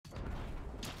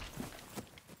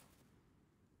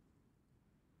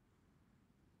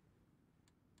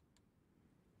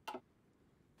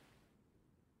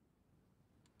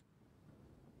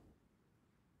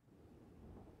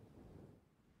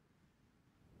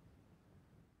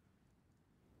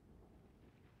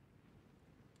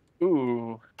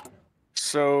Ooh.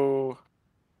 So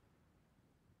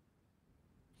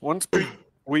once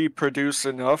we produce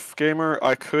enough, gamer,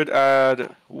 I could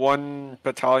add 1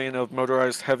 battalion of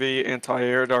motorized heavy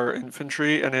anti-air to our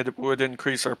infantry, and it would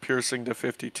increase our piercing to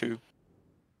 52.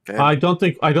 Damn. I don't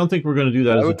think we're going to do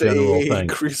that Why as a would they general thing.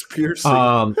 increase piercing?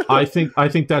 I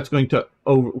think that's going to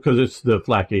because it's the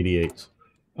flak 88s.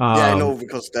 Yeah, I know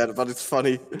because of that, but it's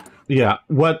funny. Yeah,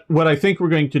 what I think we're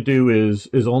going to do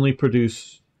is only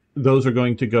produce those are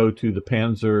going to go to the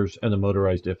Panzers and the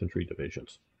motorized infantry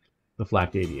divisions, the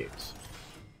flak 88s.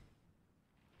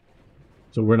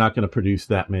 So we're not going to produce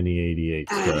that many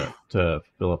 88s to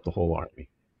fill up the whole army.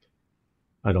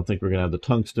 I don't think we're going to have the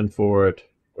tungsten for it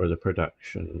or the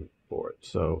production for it.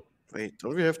 So wait,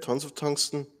 don't we have tons of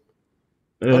tungsten?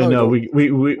 no,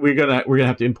 we're gonna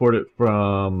have to import it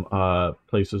from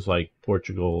places like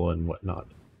Portugal and whatnot.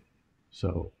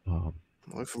 So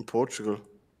why from Portugal?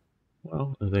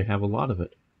 Well, they have a lot of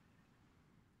it.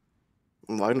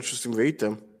 Why don't you just invade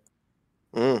them?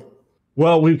 Mm.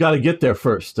 Well, we've got to get there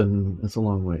first, and it's a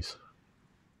long ways.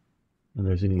 And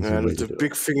there's an easy way to do it. The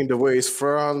big thing in the way is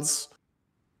France.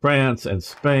 France and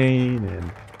Spain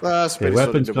and Spain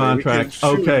weapons contracts.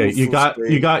 Okay, you got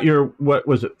your what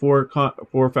was it?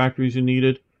 Four factories you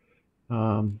needed.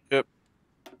 Yep.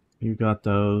 You got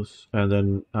those, and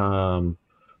then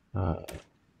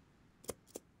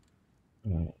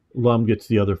Lum gets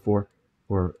the other four.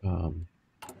 So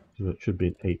it should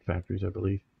be 8 factories, I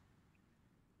believe.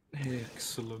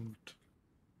 Excellent.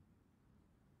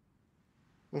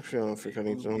 Actually, I don't think I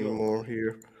need any more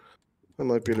here. That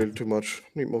might be a little too much.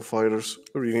 Need more fighters.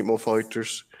 I really need more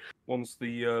fighters. Once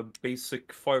the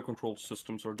basic fire control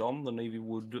systems are done, the Navy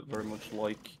would very much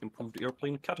like improved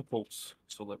airplane catapults,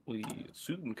 so that we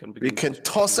soon can begin. We can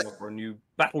toss our new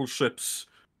battleships.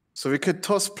 So we can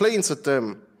toss planes at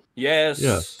them. Yes.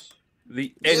 Yes.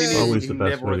 The enemy always the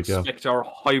best never way to go. expect our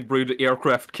hybrid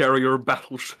aircraft carrier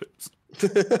battleships.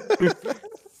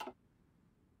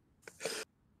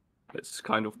 It's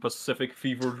kind of Pacific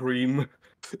fever dream.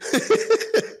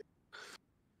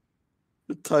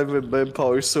 The time when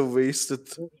manpower is so wasted.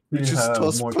 We just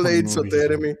toss more planes at the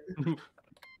enemy.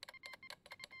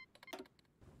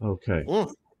 Okay.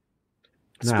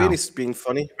 Spain is being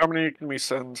funny. How many can we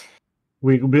send?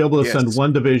 We'll be able to send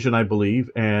 1 division, I believe,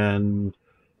 and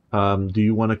do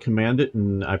you want to command it?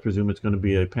 And I presume it's going to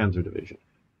be a Panzer division.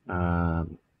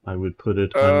 I would put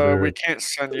it under... We can't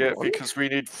send yet because we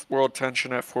need world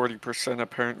tension at 40%,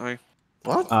 apparently.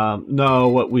 What? No,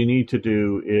 what we need to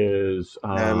do is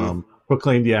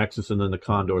proclaim the Axis and then the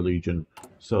Condor Legion,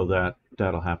 so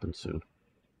that'll happen soon.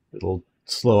 It'll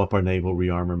slow up our naval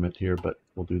rearmament here, but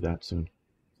we'll do that soon.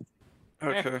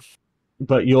 Okay.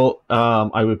 But you'll,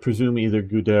 I would presume either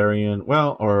Guderian,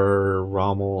 or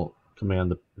Rommel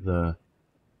command the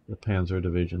Panzer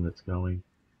division that's going.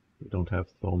 We don't have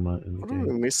Thoma in the game. What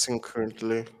are we missing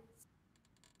currently?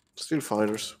 Steel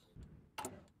fighters.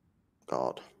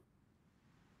 God.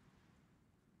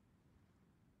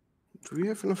 Do we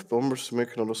have enough bombers to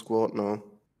make another squad now?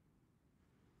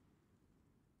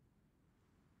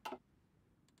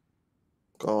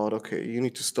 God, okay, you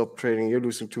need to stop trading. You're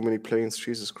losing too many planes,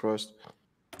 Jesus Christ.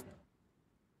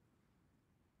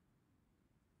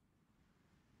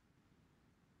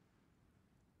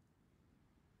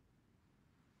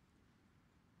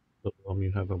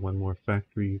 You have one more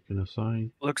factory you can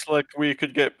assign. Looks like we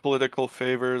could get political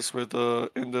favors with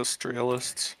the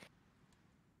industrialists.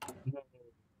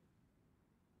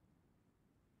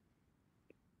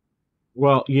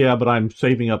 Well, yeah, but I'm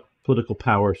saving up political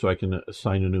power so I can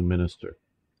assign a new minister.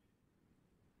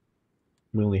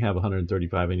 We only have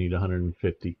 135. I need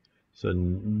 150. So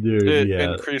it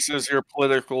increases your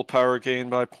political power gain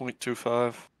by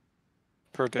 0.25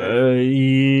 per day.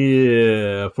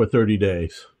 Yeah, for 30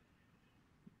 days.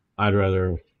 I'd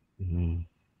rather...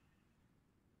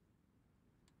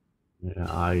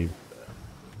 Yeah,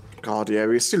 God, yeah,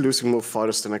 we're still losing more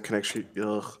fighters than I can actually...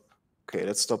 Ugh. Okay,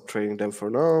 let's stop trading them for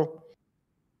now.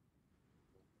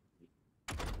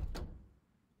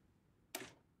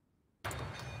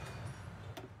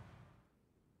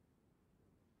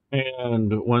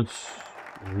 And once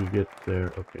we get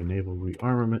there, okay, naval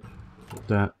rearmament.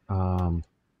 That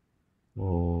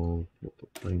we'll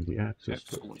proclaim the Axis.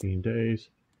 15 days.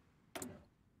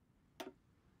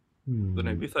 The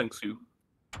Navy thanks you.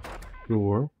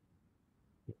 Sure.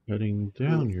 Heading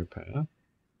down your path.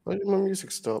 Why did my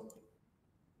music stop?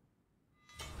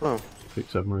 Oh.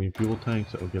 6 submarine fuel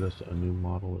tanks. That will get us a new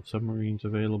model of submarines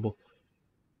available.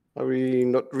 Are we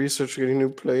not researching any new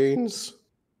planes?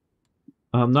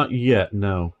 Not yet,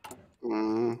 no.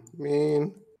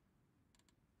 Man.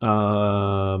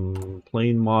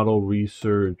 plane model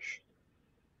research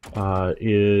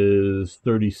is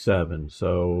 37,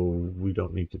 so we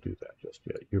don't need to do that just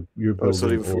yet. You're Oh, it's not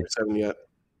building even 47 yet.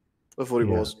 I thought it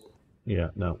Yeah. was. Yeah,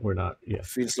 no, we're not. Yeah,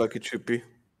 Feels like it should be.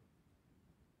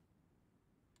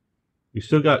 you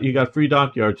got free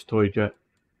dockyards, Toy Jet.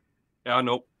 Yeah, I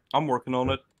know. I'm working on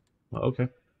it. Okay,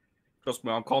 Trust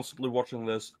me, I'm constantly watching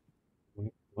this.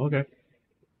 okay.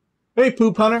 Hey,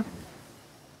 Poop Hunter.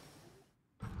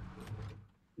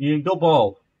 You go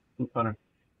bald, Poop Hunter.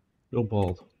 Go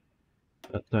bald.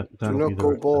 Do That'll be not the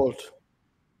go bald.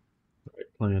 right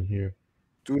plan here.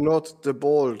 Do not the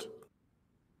bald.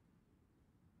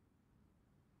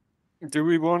 Do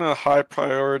we want a high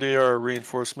priority or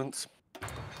reinforcements?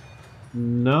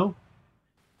 No.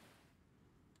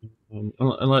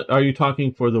 Are you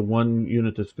talking for the one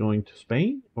unit that's going to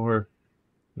Spain, or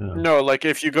no? No, like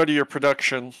if you go to your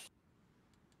production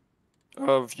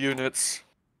of units,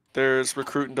 there's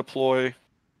recruit and deploy.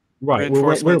 Right.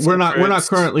 Reinforcements We're and not trades.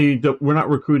 currently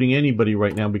recruiting anybody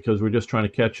right now because we're just trying to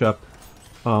catch up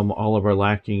all of our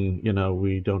lacking. You know,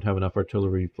 we don't have enough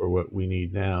artillery for what we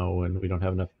need now, and we don't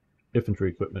have enough infantry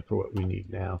equipment for what we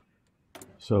need now.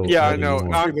 So Yeah, I know.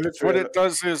 more. What it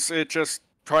does is it just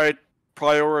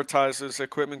prioritizes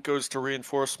equipment goes to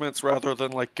reinforcements rather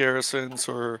than like garrisons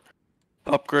or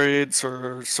upgrades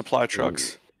or supply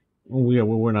trucks. Well, yeah,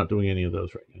 we're not doing any of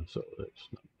those right now, so it's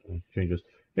not changes.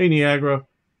 Hey, Niagara,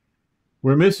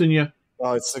 we're missing you.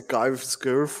 Oh, it's the guy with his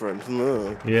girlfriend.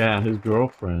 No. Yeah, his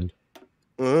girlfriend.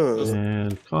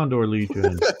 And Condor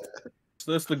Legion. Is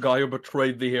this the guy who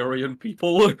betrayed the Aryan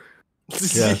people?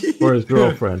 Yes, or his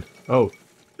girlfriend. Oh,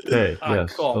 okay, I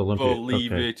yes, can't Olympia.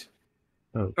 believe Okay. it.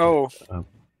 Okay. Oh,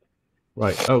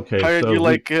 right. Okay. how did so you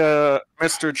like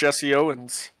Mr. Jesse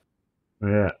Owens?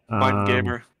 Yeah. Mind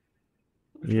gamer.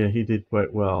 Yeah, he did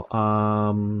quite well.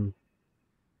 Yo,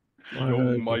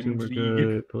 Consumer mind league.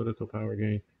 good, political power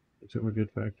gain, consumer good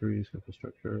factories,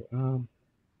 infrastructure. I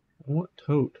want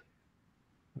tote.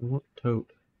 I want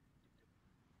tote.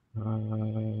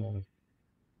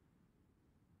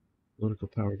 Political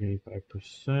power gain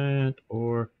 5%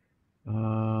 or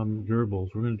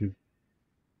durables. We're gonna do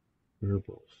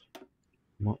durables.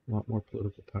 Lot more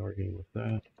political power gain with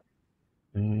that.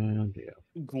 And yeah.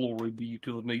 Glory be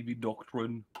to the Navy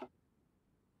doctrine.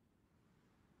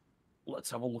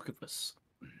 Let's have a look at this.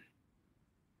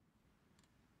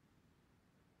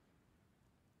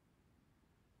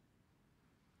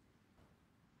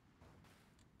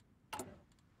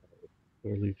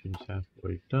 Four legions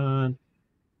halfway done.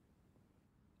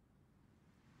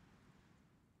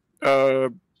 Gamer,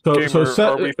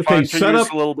 are we fine to use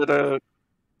a little bit of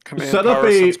command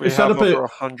power since we have over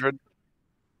 100?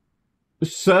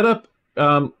 Set up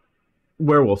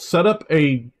Werewolf. Set up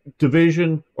a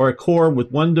division or a corps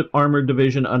with one armored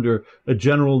division under a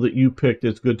general that you picked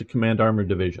that's good to command armored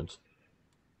divisions.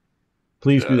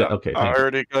 Please do that. Okay. I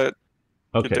already got.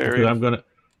 Okay, because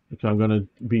I'm gonna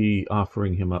be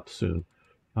offering him up soon.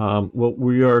 Well,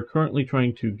 we are currently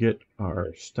trying to get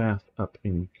our staff up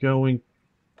and going.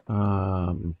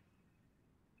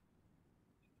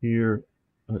 Here,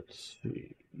 let's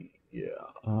see. Yeah.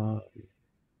 There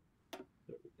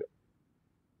we go.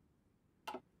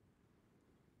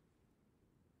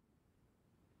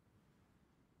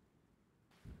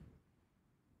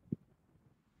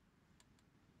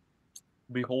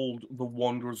 Behold the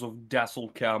wonders of dazzle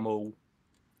camo.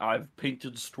 I've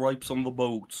painted stripes on the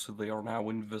boats. They are now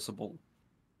invisible.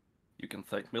 You can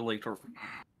thank me later.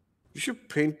 You should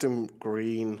paint them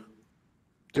green.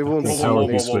 They won't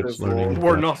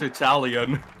We're not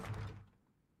Italian.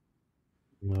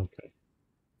 Okay.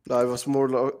 I was more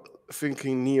like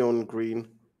thinking neon green.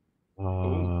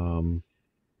 Do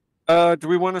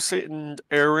we want to sit in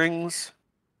air rings?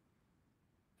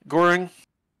 Goring?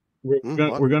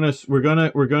 We're gonna send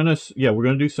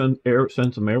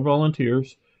some air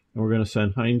volunteers, and we're gonna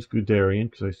send Heinz Guderian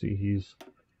because I see he's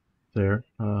there.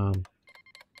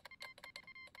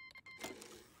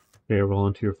 Air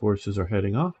volunteer forces are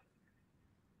heading off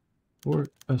for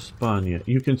España.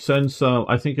 You can send some.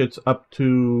 I think it's up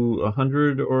to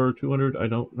 100 or 200.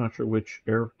 Not sure which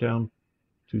air down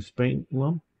to Spain.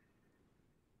 Lum.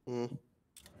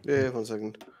 Yeah, 1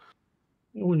 second.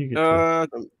 When you get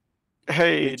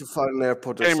hey, to find an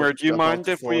airport. Gamer, do you mind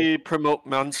if we promote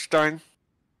Manstein?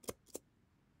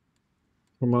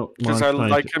 Promote because I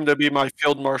like him to be my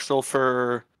field marshal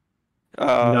for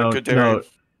Guderian.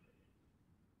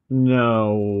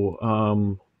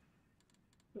 No.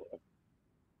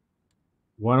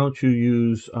 Why don't you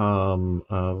use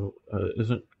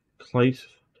isn't Kleist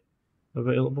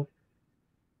available?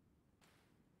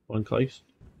 One Kleist?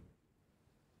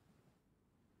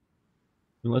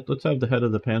 And let's have the head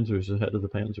of the Panzers,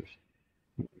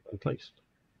 placed.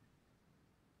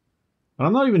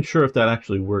 I'm not even sure if that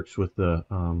actually works with the.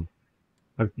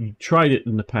 I've tried it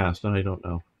in the past, and I don't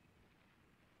know.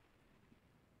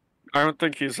 I don't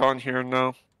think he's on here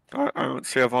now. I don't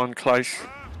see him on Kleist.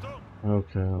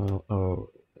 Okay.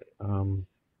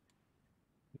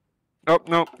 Oh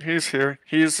no, he's here.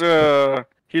 He's a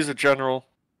general.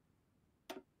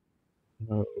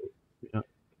 Oh, yeah.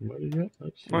 What is it?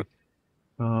 Let's see. What?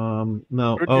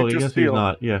 No. Who'd Oh, you I just guess steal? he's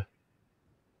not. Yeah.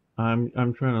 I'm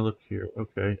trying to look here.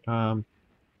 Okay.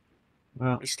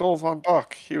 Well, You stole Von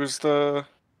Buck. He was the.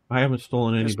 I haven't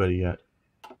stolen anybody yet.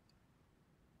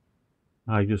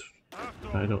 I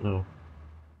don't know.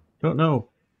 Don't know.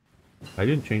 I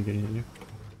didn't change anything here.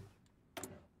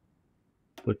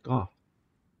 Click off.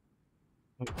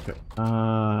 Okay.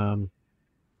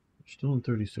 Still in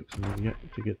 36. I'm yet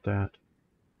to get that.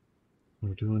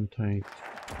 We're doing tanks.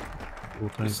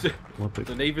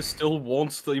 The Navy still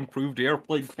wants the improved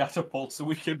airplane catapult so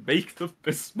we can make the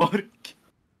Bismarck.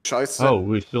 Scheiße. Oh,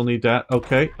 we still need that?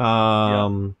 Okay.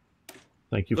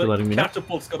 Thank you for letting me know. The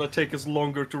catapult's gonna take us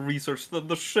longer to research than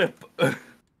the ship.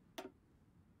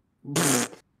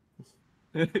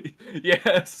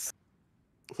 Yes.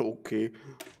 Okay.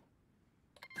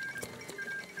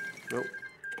 Nope.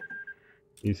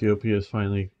 Ethiopia is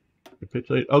finally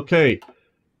capitulated. Okay.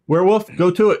 Werewolf, go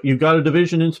to it. You've got a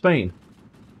division in Spain.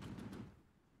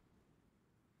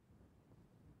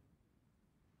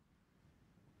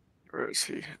 Where is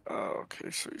he? Oh, okay,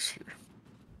 so he's here.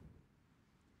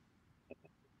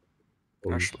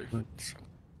 Oh, Actually, let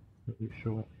me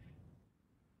show up.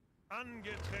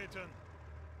 Angetreten.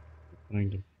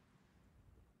 Find him.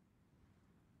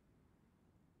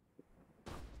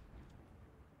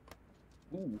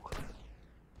 Ooh.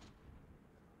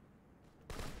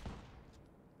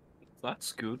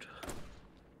 That's good.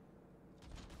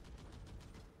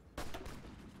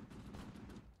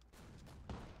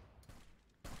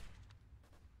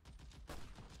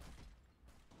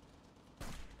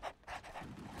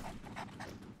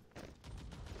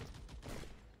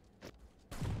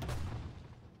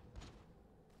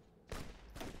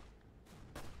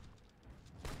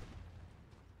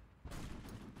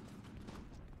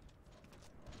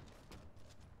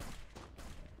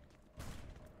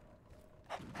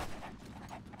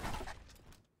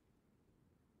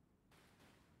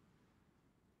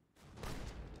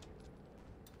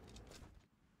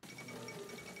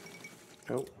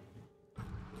 Nope.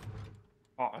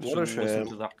 Oh, I What a shouldn't listen shame.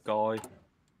 to that guy.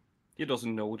 He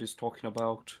doesn't know what he's talking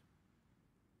about.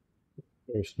 Of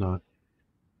course not.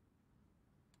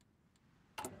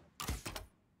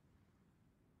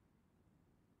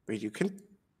 Wait, you can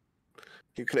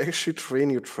actually train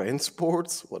your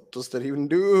transports? What does that even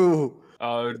do?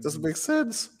 It doesn't make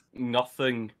sense.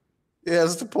 Nothing. Yeah,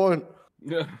 that's the point.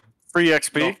 free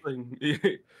XP. Nothing.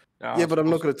 Yeah, but I'm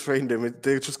not gonna train them.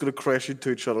 They're just gonna crash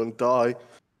into each other and die.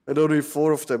 And only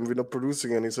 4 of them. We're not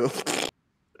producing any, so.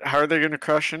 How are they going to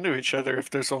crash into each other if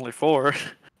there's only 4?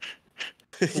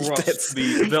 Trust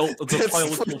me, the that's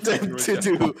pilot for will them figure to it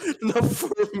out. do, not for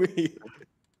me.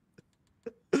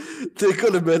 They're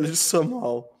gonna manage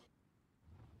somehow.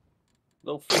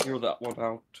 They'll figure that one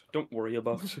out. Don't worry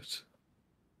about it.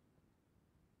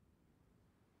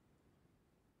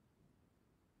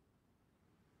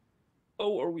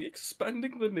 Oh, are we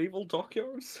expanding the naval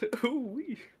dockyards? Oh,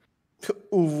 we.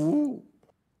 Ooh.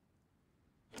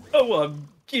 Oh, I'm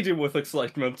giddy with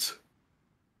excitement.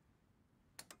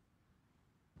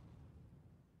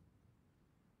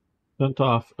 Sent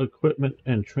off equipment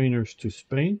and trainers to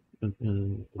Spain.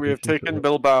 We have taken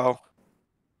Bilbao.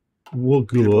 Well,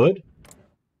 good.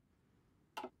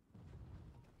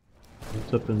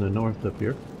 It's up in the north up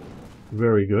here.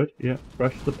 Very good. Yeah,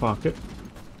 fresh the pocket.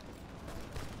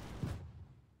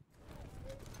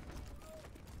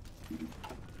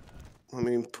 I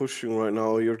mean, pushing right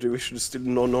now, your division is still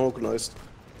non-organized.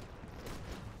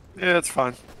 Yeah, it's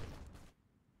fine.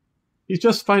 He's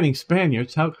just fighting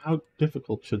Spaniards. How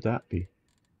difficult should that be?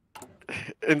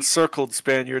 Encircled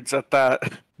Spaniards at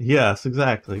that. Yes,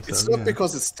 exactly. It's So, not yeah.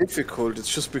 because it's difficult,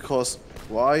 it's just because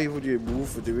why would you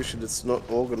move a division that's not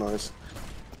organized?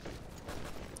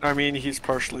 I mean, he's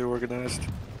partially organized.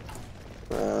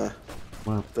 Well,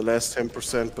 The last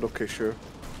 10%, but okay, sure.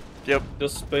 Yep.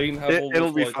 Does Spain have all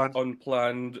It'll those be like fun.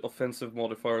 unplanned offensive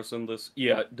modifiers in this?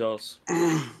 Yeah, it does.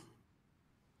 That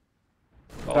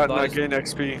and I gain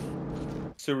XP.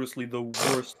 Seriously the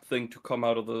worst thing to come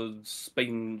out of the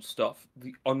Spain stuff.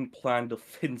 The unplanned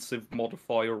offensive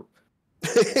modifier.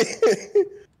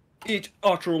 It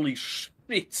utterly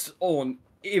shits on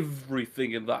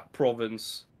everything in that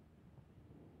province.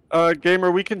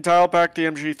 Gamer, we can dial back the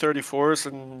MG34s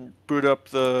and boot up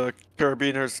the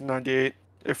Carabiners 98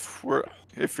 if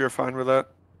you're fine with that.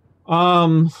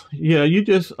 Yeah, you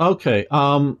just okay.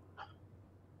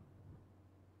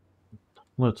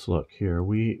 Let's look here.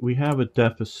 We have a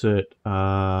deficit.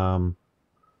 Does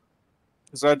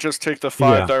that just take the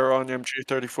 5 that are on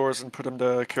MG34s and put them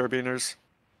to Carabiners?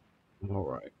 All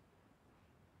right.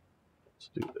 Let's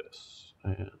do this,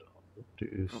 and I'll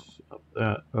reduce up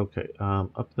that. Okay,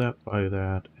 up that by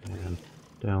that, and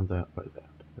down that by that.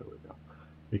 There we go.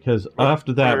 Because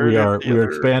after that, we're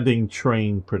expanding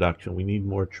train production. We need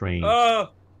more trains.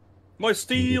 My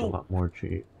steel. A lot more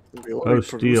cheap. Oh,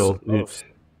 steel.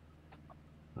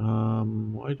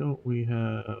 Why don't we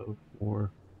have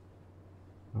more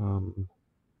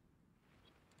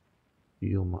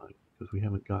steel mine? Because we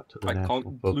haven't got to the national focus yet.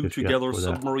 I can't glue together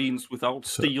submarines without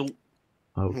steel.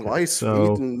 Okay, why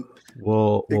so Sweden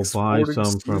we'll buy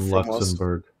some from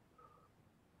Luxembourg.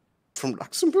 From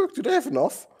Luxembourg? Do they have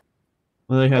enough?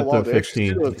 Well, they have wow,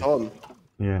 15. A ton.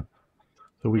 Yeah.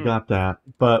 So we got that.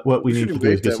 But what we need to do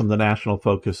is get some of the national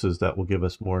focuses that will give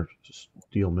us more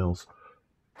steel mills.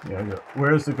 Yeah.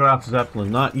 Where's the Graf Zeppelin?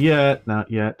 Not yet.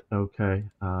 Not yet. Okay.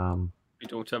 We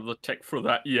don't have the tech for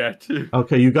that yet.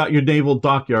 Okay, you got your naval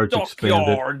dockyards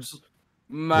expanded. Dockyards!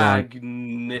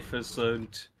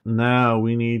 Magnificent. Now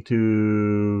we need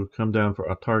to come down for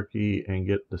autarky and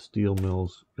get the steel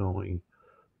mills going.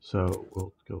 So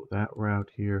we'll go that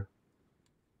route here.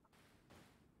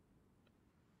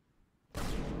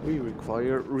 We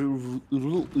require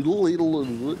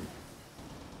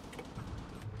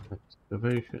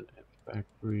excavation and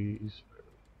factories.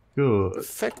 Good.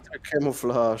 Factory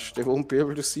camouflage. They won't be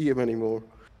able to see him anymore.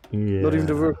 Yeah. Not even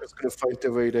the workers gonna find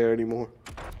their way there anymore.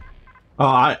 Oh,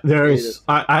 I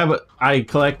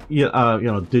collect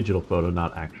digital photo,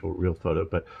 not actual real photo,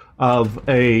 but of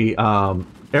a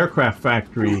aircraft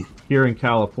factory here in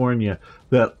California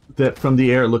that from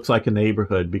the air looks like a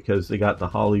neighborhood because they got the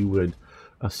Hollywood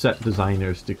set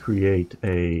designers to create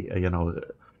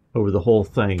over the whole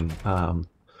thing,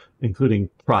 including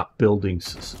prop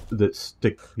buildings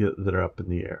that are up in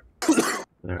the air.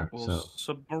 There, well, so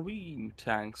submarine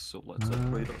tanks. So let's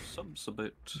upgrade our subs a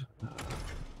bit.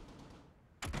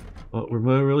 Well, we're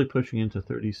really pushing into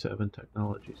 37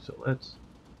 technology, so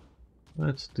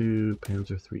let's do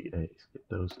Panzer IIIAs. Get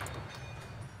those,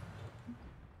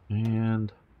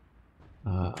 and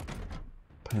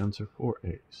Panzer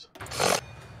IVAs.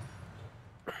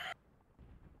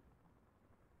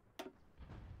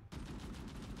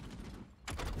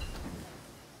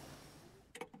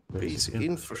 Basic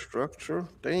infrastructure.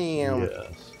 Damn.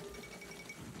 Yes.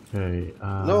 Okay.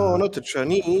 No, not the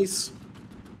Chinese.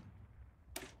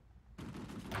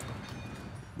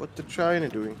 What the China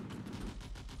doing?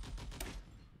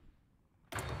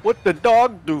 What the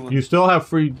dog doing? You still have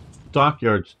free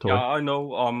dockyards, Toy. Yeah, I know.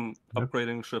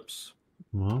 Upgrading ships.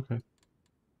 Well, okay.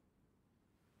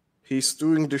 He's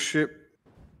doing the ship.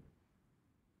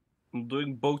 I'm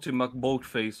doing boaty McBoat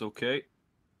face, okay?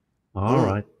 All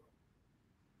right.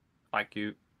 Thank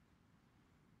you.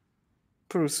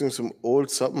 Producing some old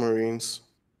submarines.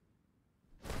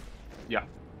 Yeah.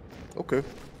 Okay.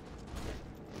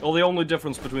 Well, the only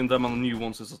difference between them and the new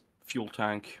ones is a fuel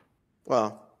tank.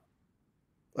 Wow.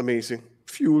 Amazing.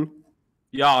 Fuel.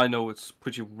 Yeah, I know, it's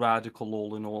pretty radical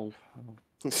all in all.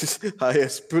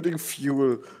 Yes, putting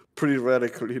fuel pretty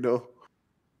radical, you know.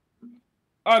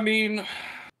 I mean...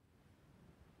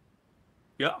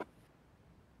 Yeah.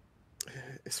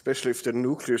 Especially if they're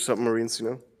nuclear submarines, you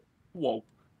know. Whoa.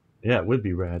 Yeah, it would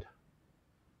be rad.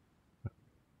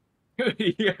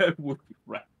 Yeah, it would be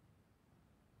rad.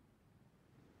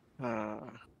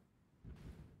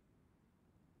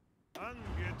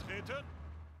 Angetreten.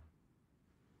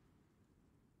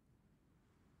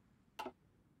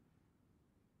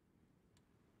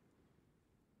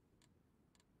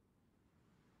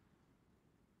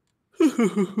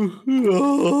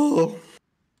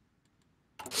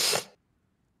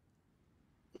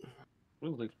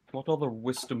 Really? What other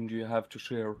wisdom do you have to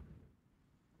share?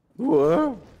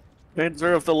 What?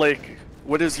 Panzer of the Lake,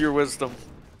 what is your wisdom?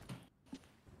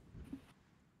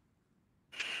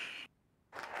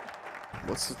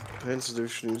 What's the Panzer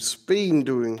Division in Spain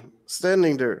doing?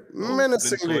 Standing there,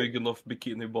 menacingly. Big enough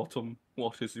bikini bottom.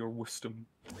 What is your wisdom?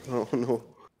 Oh no.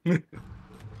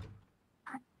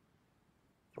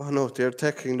 Oh no, they're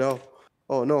attacking now.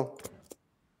 Oh no.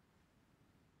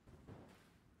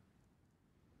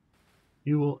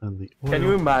 Fuel and the oil. Can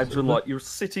you imagine, like, you're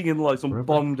sitting in, like, some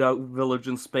bombed-out village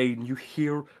in Spain, you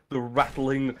hear the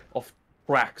rattling of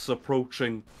tracks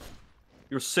approaching.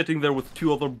 You're sitting there with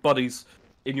two other buddies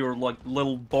in your, like,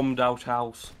 little bombed-out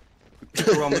house. peek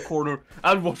around the corner,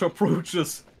 and what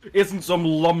approaches isn't some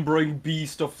lumbering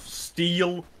beast of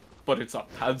steel, but it's a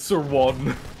Panzer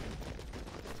I.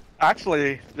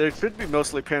 Actually, they should be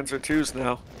mostly Panzer IIs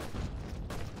now.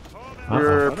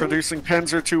 We're producing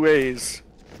Panzer IIAs.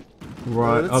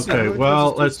 Right. Okay.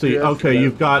 Well, let's see. Okay,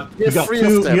 you got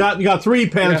 3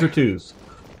 Panzer IIs.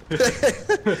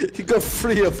 You got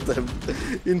 3 of them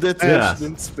in that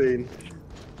division in Spain.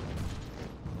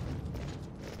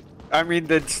 I mean,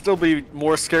 they'd still be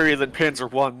more scary than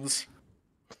Panzer Is.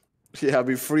 Yeah, I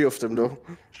mean 3 of them though.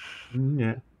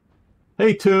 Yeah.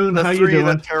 Hey, Toon, how you doing?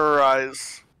 That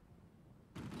terrorize.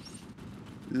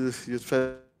 Your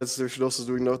Panzer also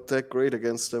doing not that great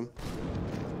against them.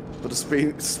 But the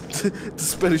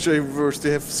Spanish are reverse.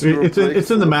 They have 0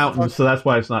 it's in the mountains, so that's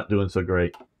why it's not doing so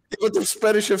great. Yeah, but the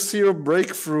Spanish have 0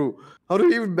 breakthrough. How do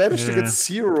you even manage to get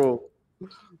 0?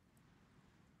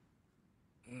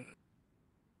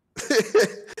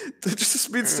 That just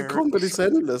means the combat is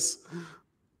endless.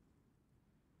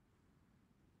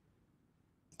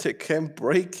 They can't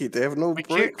break it. They have no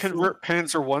breakthrough. We can't convert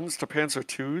Panzer Is to Panzer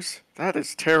IIs? That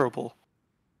is terrible.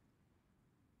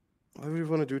 Why would you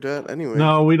want to do that anyway?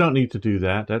 No, we don't need to do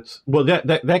that. That's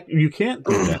that you can't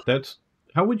do that. That's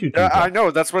how would you do that? I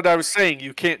know, that's what I was saying.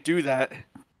 You can't do that.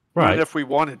 Right. Even if we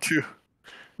wanted to.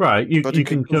 Right. You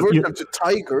can convert them to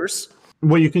Tigers.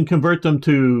 Well, you can convert them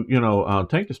to,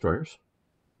 tank destroyers.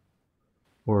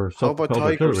 Or self-propelled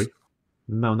artillery.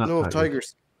 No, not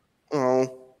Tigers.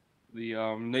 Oh.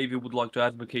 The Navy would like to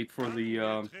advocate for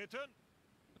the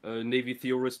Navy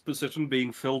theorist position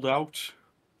being filled out.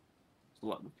 So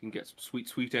that we can get some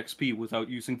sweet XP without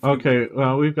using fuel. Okay,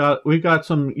 well, we've got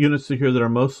some units here that are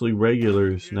mostly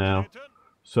regulars now.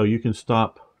 So you can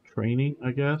stop training,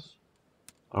 I guess.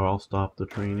 Or I'll stop the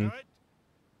training.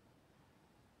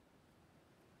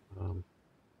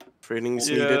 Training is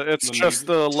needed. It's just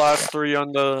the last 3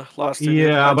 on the last.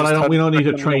 Yeah, but we don't need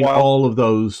to train all of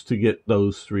those to get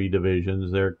those 3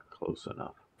 divisions. They're close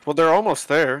enough. Well, they're almost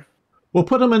there. Well,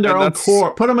 put them in their own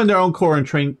corps. Put them in their own corps and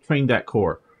train that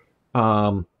corps,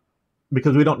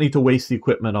 because we don't need to waste the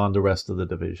equipment on the rest of the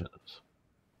divisions.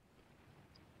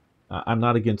 I'm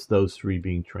not against those 3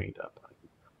 being trained up. I'm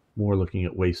more looking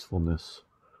at wastefulness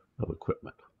of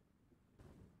equipment.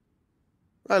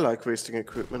 I like wasting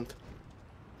equipment.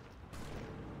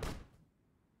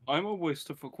 I'm a waste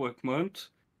of equipment.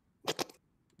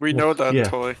 We know that,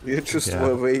 Toy. You're just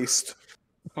a waste.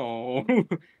 Oh.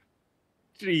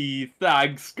 Gee,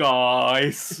 thanks,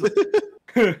 guys.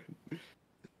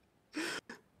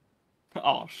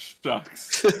 Oh,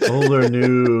 shucks. Older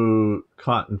new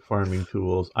cotton farming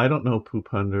tools. I don't know, Poop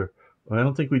Hunter. I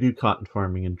don't think we do cotton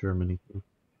farming in Germany.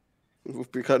 It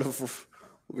would be kind of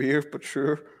weird, but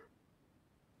sure.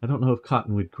 I don't know if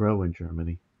cotton would grow in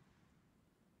Germany.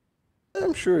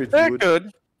 I'm sure it would. It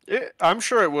could. I'm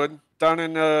sure it would. Down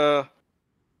near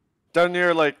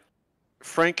like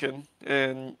Franken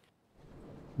and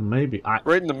maybe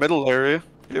right in the middle area,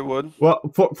 it would. Well,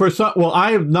 for some,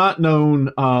 I have not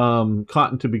known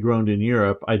cotton to be grown in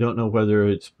Europe. I don't know whether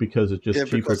it's because it's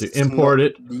just cheaper to import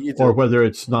it, or whether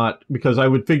it's not, because I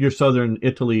would figure southern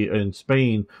Italy and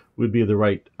Spain would be the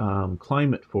right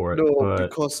climate for it. No,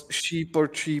 because sheep are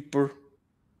cheaper.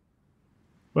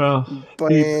 Well,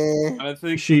 I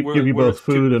think sheep give you both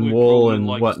food and wool and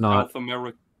like whatnot. South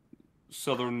America,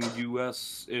 southern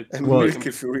U.S. And milk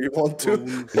if you really want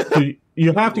to.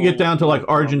 You have to get down to like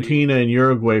Argentina and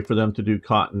Uruguay for them to do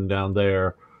cotton down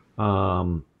there,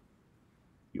 or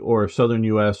southern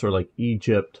U.S. or like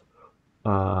Egypt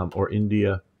or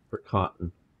India for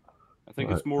cotton. I think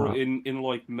it's more in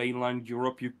like mainland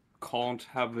Europe. You can't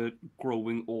have it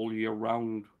growing all year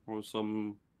round or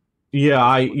some. Yeah,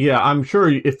 I'm sure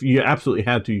if you absolutely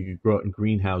had to, you could grow it in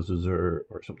greenhouses or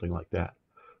something like that.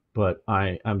 But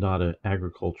I'm not an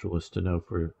agriculturalist to know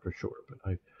for sure. But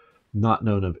I've not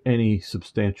known of any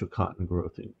substantial cotton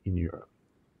growth in Europe.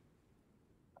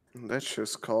 That's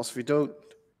just because we don't.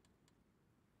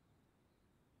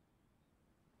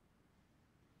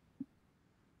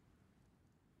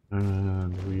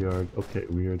 And we are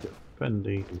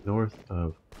defending north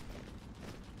of.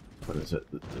 What is it?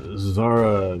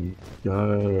 Zaragoza,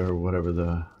 or whatever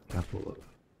the capital of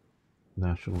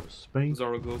national Spain.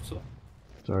 Zaragoza.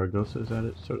 Zaragoza, is that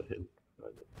it? Sort of hidden.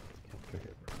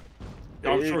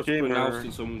 I'm sure it's pronounced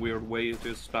in some weird way. It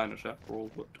is Spanish after all,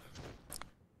 but.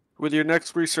 With your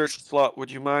next research slot,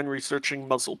 would you mind researching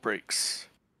muzzle brakes?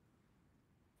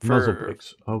 Muzzle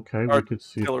brakes. Okay, we could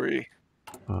see. Artillery.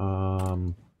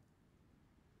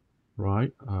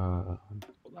 Right.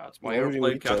 That's my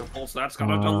airplane catapults. That's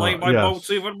gonna delay my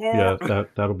boats even more. Yeah,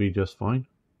 that'll be just fine.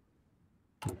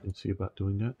 We can see about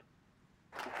doing that.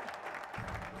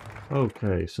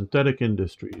 Okay, synthetic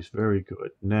industries, very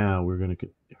good. Now we're going to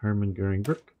get Hermann Goering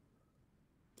brick.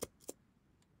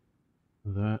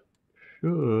 That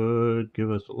should give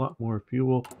us a lot more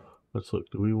fuel. Let's look.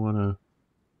 Do we want to?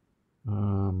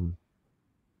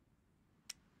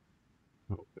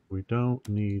 Okay, we don't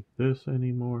need this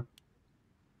anymore.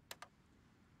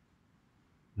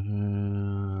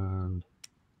 And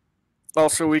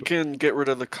also, we can get rid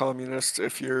of the communists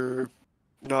if you're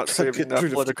not saving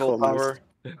that political power.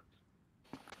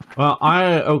 Well,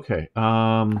 okay.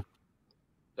 A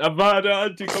bad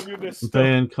anti-communist.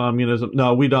 Ban communism.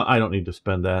 No, we don't. I don't need to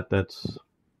spend that. That's.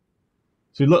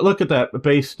 See, look at that.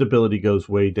 Base stability goes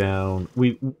way down.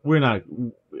 We're not.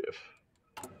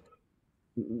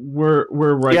 We're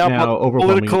right now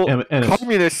overwhelming.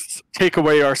 Communists take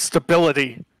away our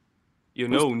stability. You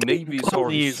know, navies are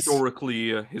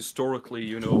historically,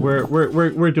 you know.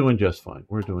 We're doing just fine.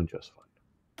 We're doing just fine.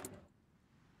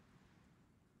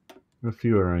 A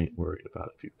few I ain't worried about.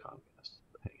 A few communists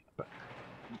hanging back.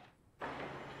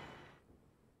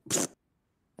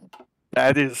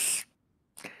 That is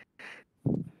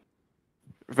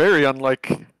very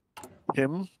unlike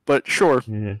him, but sure.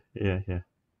 Yeah.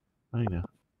 I know.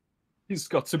 He's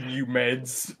got some new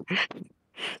meds.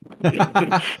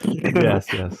 Yes.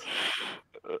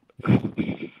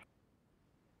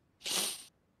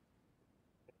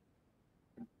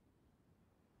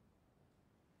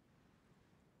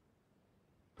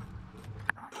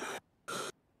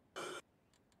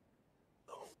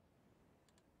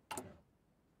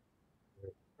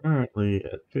 Currently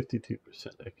at 52%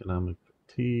 economic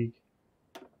fatigue.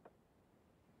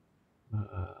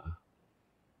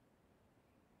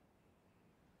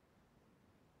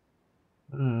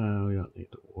 We don't need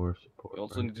the war support. We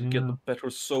also need to get the better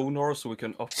sonar so we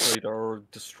can upgrade our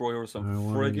destroyers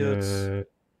and frigates.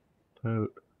 And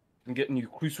get new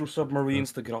cruiser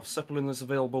submarines. The Graf Zeppelin is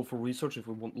available for research. If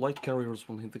we want light carriers,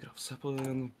 we'll need the Graf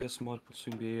Zeppelin. Bismarck will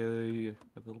soon be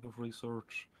available for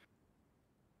research.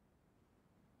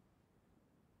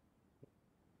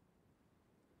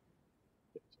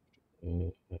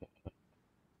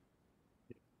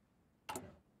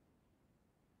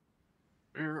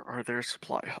 Where are their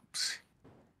supply hubs?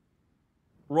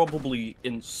 Probably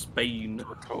in Spain.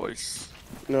 Or toys.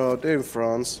 No, they're in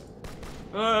France.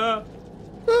 I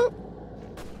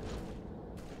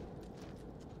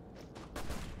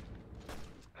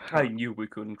knew we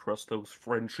couldn't trust those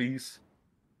Frenchies.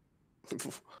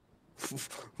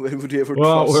 When would you ever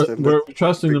trust them? We're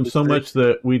trusting them so much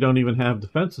that we don't even have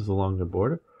defenses along the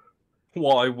border.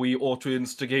 Why, we ought to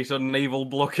instigate a naval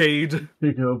blockade.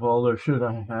 You go bald, or should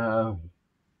I have?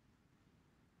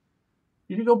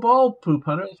 You can go bald, Poop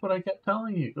Hunter. That's what I kept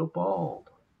telling you. Go bald.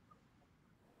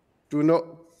 Do not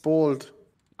bald.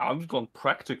 I've gone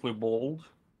practically bald.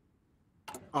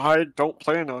 I don't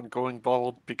plan on going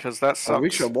bald because that sucks. I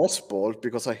wish I was bald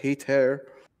because I hate hair.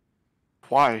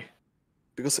 Why?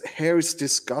 Because hair is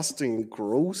disgusting and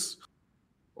gross.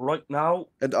 Right now,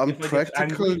 and I'm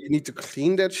practical. You need to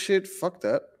clean that shit. Fuck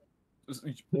that.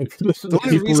 Listen to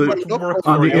people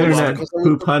on the internet,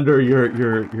 Poop Hunter,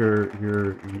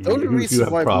 the only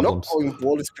reason why I'm not going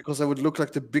bald is because I would look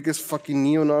like the biggest fucking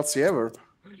neo-Nazi ever.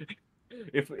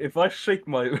 If I shake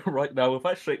my right now, if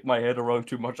I shake my head around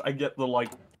too much, I get the like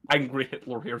angry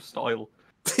Hitler hairstyle.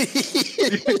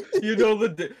 you know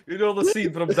the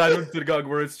scene from Die Untergang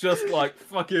where it's just like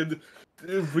fucking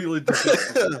really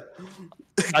disgusting.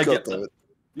 I get that.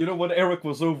 You know when Eric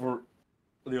was over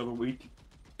the other week,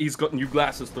 he's got new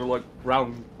glasses. They're like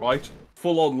brown, right?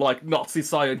 Full on like Nazi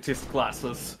scientist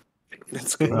glasses.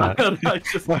 That's good. Right. And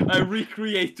I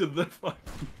recreated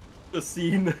the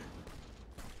scene.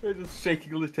 He just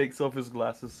shakingly takes off his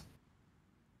glasses.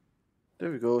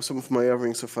 There we go. Some of my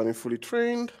airwings are finally fully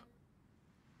trained.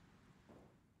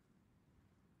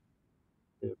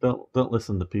 Don't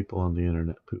listen to people on the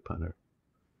internet, Poop Hunter.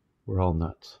 We're all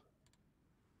nuts.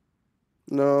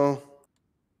 No.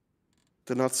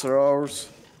 The nuts are ours.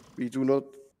 We do not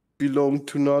belong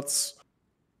to nuts.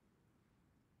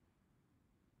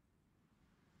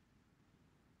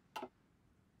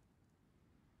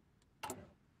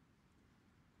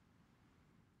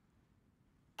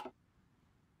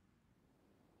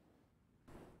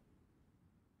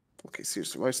 Okay,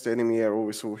 seriously, why is the enemy air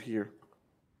always over here?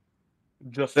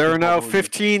 Just there are now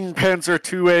 15 Panzer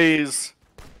IIAs.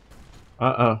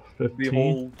 15.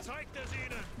 Behold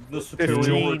the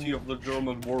superiority of the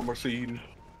German war machine.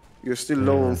 You're still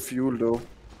low on fuel, though.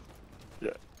 Yeah.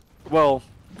 Well,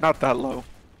 not that low.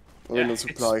 I mean,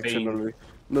 supply generally.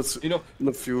 Not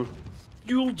fuel.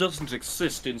 Fuel doesn't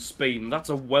exist in Spain. That's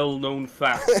a well-known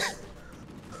fact.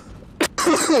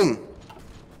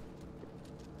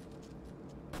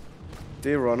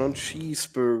 They run on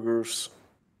cheeseburgers.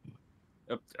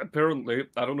 Apparently,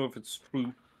 I don't know if it's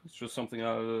true. It's just something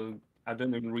I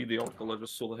didn't even read the article. I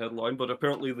just saw the headline. But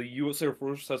apparently, the U.S. Air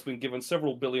Force has been given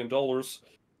several $1 billion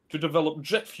to develop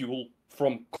jet fuel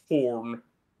from corn.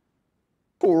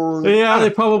 Corn. Yeah, they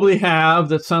probably have.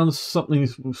 That sounds something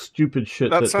stupid shit.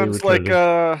 That sounds like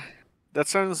that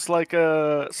sounds like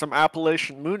some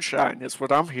Appalachian moonshine. Is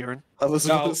what I'm hearing. I was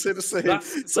about to say the same.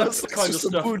 That's the kind of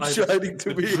stuff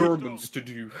the Germans to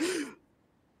do.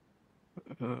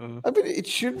 I mean, it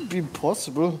shouldn't be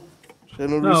impossible.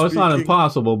 No, it's not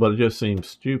impossible, but it just seems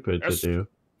stupid to do.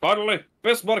 Finally,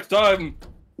 Bismarck time.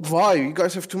 Why? You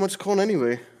guys have too much corn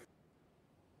anyway.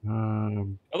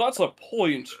 Well, that's a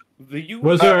point. The U.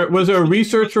 Was there a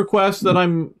research request that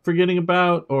I'm forgetting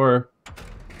about, or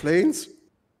planes?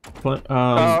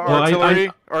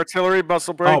 Artillery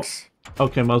muzzle brakes. Oh,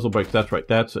 okay, muzzle brakes. That's right.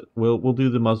 That's it. We'll do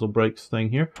the muzzle brakes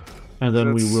thing here, and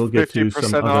then we will get to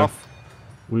some other. Off.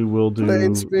 We will do.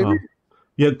 Planes, baby.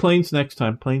 Yeah, planes next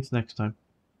time. Planes next time.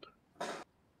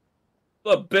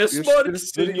 The Bismarck,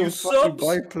 the new subs,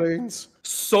 biplanes,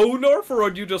 sonar for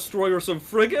our new destroyers and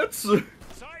frigates.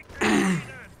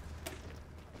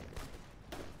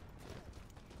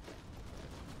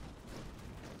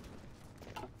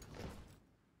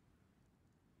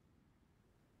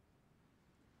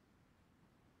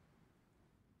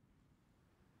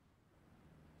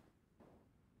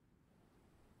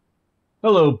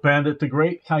 Hello, Bandit the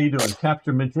Great. How you doing?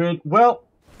 Capture Madrid. Well,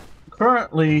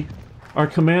 currently, our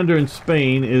commander in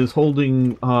Spain is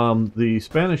holding the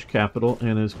Spanish capital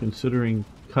and is considering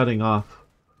cutting off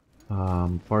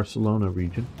Barcelona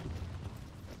region.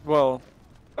 Well,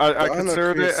 I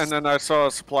considered it, and then I saw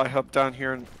a supply hub down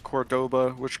here in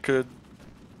Cordoba, which could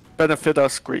benefit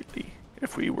us greatly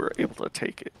if we were able to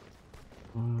take it.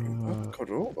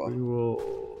 Cordoba? We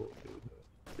will...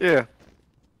 Yeah.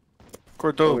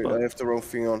 Cordoba. Oh, wait, I have the wrong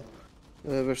thing on.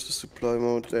 Where's the supply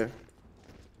mode there?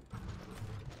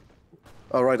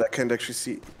 Alright, I can't actually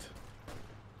see it.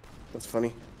 That's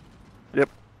funny. Yep.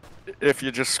 If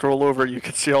you just scroll over, you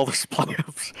can see all the supply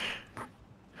hubs.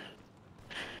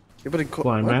 Yeah, but in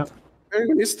map. Where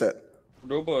even is that?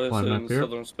 Cordoba is in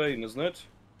southern Spain, isn't it?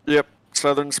 Yep.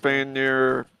 Southern Spain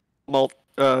near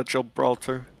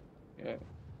Gibraltar. Yeah.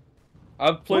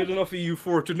 I've played enough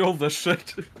EU4 to know this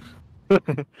shit.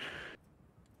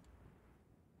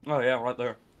 Oh yeah, right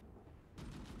there.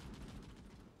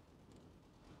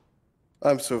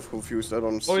 I'm so confused, I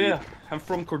don't see. Oh yeah, and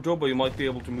from Cordoba you might be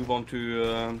able to move on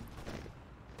to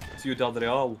Ciudad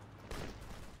Real.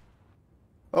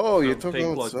 Oh, you're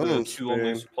talking about like the two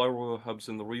only supply hubs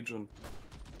in the region.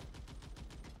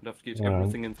 You'd have to get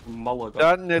everything in from Malaga.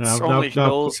 That and it's only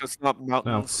hills, it's not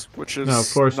mountains, which is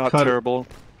of course, not terrible.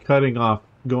 Cutting off,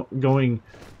 going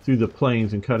through the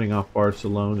plains and cutting off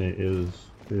Barcelona is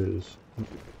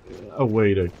a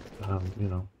way to, you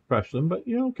know, crush them, but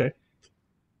yeah, okay.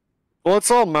 Well, it's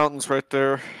all mountains right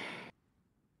there.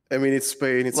 I mean, it's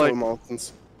Spain, it's all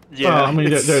mountains. Yeah, well, I mean,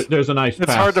 there's a nice path.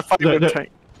 It's hard to find with tank.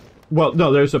 Well,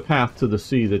 no, there's a path to the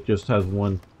sea that just has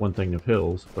one thing of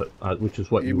hills, but which is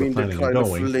what you were planning on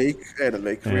going. Of lake and a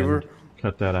lake river.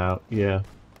 Cut that out, yeah.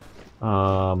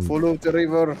 Follow the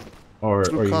river. Or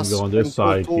you can go on this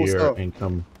side here and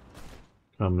come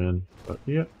in, but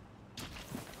yeah.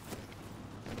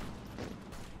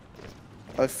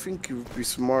 I think it would be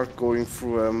smart going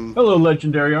through Hello,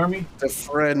 Legendary Army. The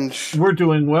French. We're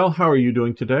doing well. How are you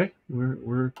doing today?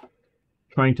 We're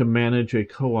trying to manage a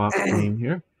co-op game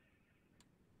here.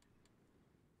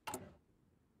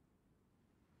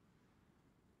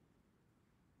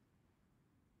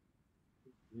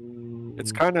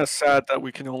 It's kind of sad that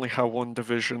we can only have one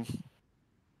division.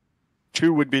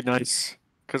 2 would be nice,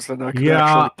 because then I could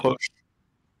actually push.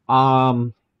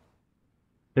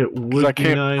 It would be nice. I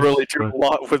can't really do a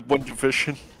lot with one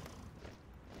division.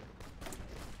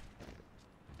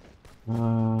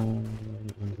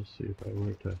 Let's see if I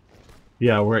were to...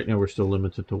 Yeah, right now we're still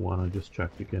limited to 1. I just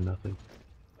checked again, nothing.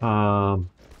 I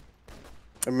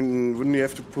mean, wouldn't you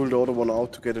have to pull the other one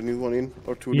out to get a new one in,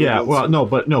 or 2? Yeah, well, no,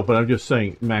 but I'm just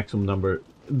saying maximum number.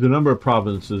 The number of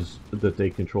provinces that they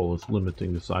control is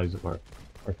limiting the size of our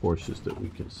forces that we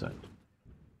can send.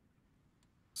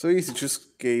 So easy,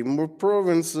 just gain more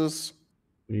provinces.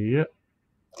 Yep.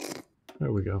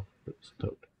 There we go. It's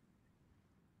toad.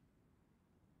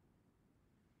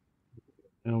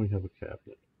 Now we have a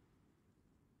cabinet.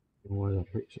 Why that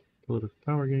hurts political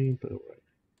power gain, but alright.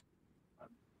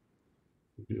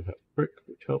 We do have brick,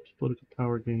 which helps political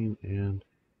power gain, and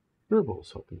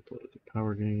gerbils helping political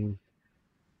power gain.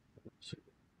 Let's see.